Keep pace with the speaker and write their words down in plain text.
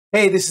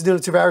Hey, this is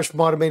Dylan Tavares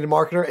from Automated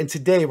Marketer, and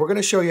today we're going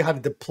to show you how to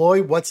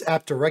deploy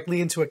WhatsApp directly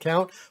into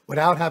account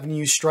without having to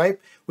use Stripe,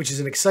 which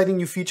is an exciting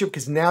new feature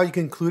because now you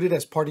can include it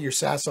as part of your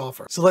SaaS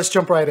offer. So let's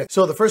jump right in.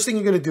 So the first thing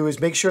you're going to do is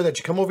make sure that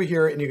you come over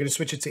here and you're going to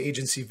switch it to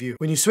Agency View.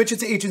 When you switch it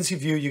to Agency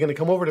View, you're going to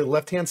come over to the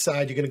left-hand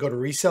side, you're going to go to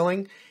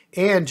Reselling,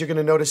 and you're going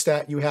to notice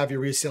that you have your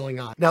reselling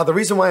on. Now, the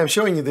reason why I'm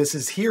showing you this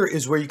is here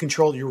is where you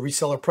control your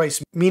reseller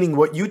price, meaning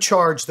what you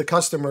charge the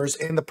customers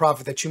and the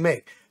profit that you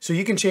make. So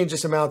you can change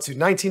this amount to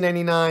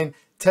 $19.99,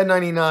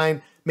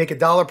 $10.99, make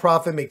 $1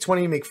 profit, make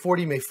 20, make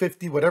 40, make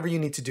 50, whatever you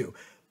need to do.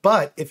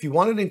 But if you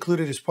wanted to include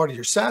it as part of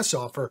your SaaS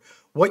offer,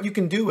 what you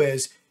can do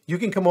is you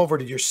can come over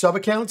to your sub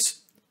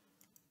accounts,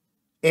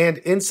 and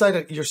inside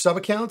of your sub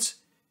accounts,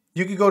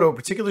 you can go to a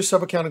particular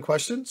sub account in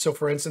question. So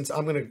for instance,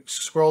 I'm going to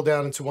scroll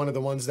down into one of the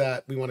ones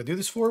that we want to do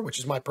this for, which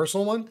is my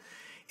personal one.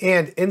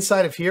 And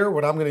inside of here,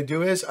 what I'm going to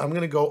do is I'm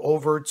going to go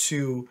over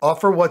to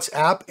Offer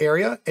WhatsApp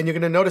area, and you're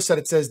going to notice that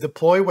it says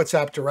Deploy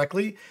WhatsApp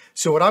Directly.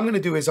 So what I'm going to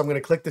do is I'm going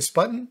to click this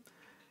button,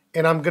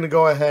 and I'm going to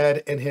go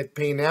ahead and hit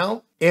Pay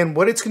Now. And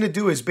what it's going to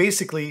do is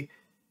basically,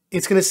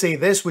 it's going to say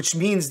this, which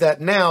means that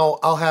now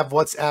I'll have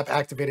WhatsApp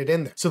activated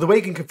in there. So the way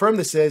you can confirm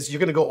this is you're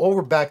going to go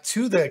over back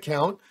to the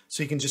account.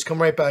 So you can just come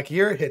right back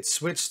here, hit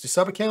Switch to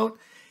Sub Account.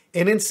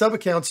 And in Sub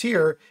Accounts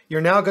here,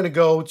 you're now going to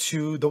go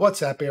to the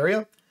WhatsApp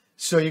area.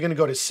 So you're going to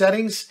go to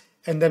Settings,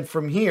 and then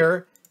from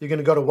here, you're going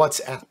to go to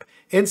WhatsApp.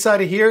 Inside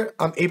of here,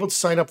 I'm able to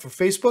sign up for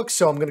Facebook,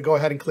 so I'm going to go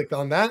ahead and click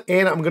on that.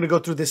 And I'm going to go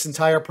through this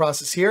entire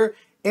process here,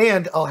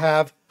 and I'll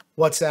have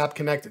WhatsApp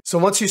connected. So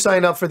once you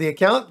sign up for the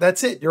account,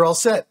 that's it. You're all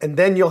set. And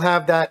then you'll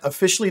have that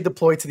officially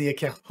deployed to the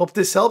account. Hope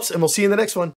this helps, and we'll see you in the next one.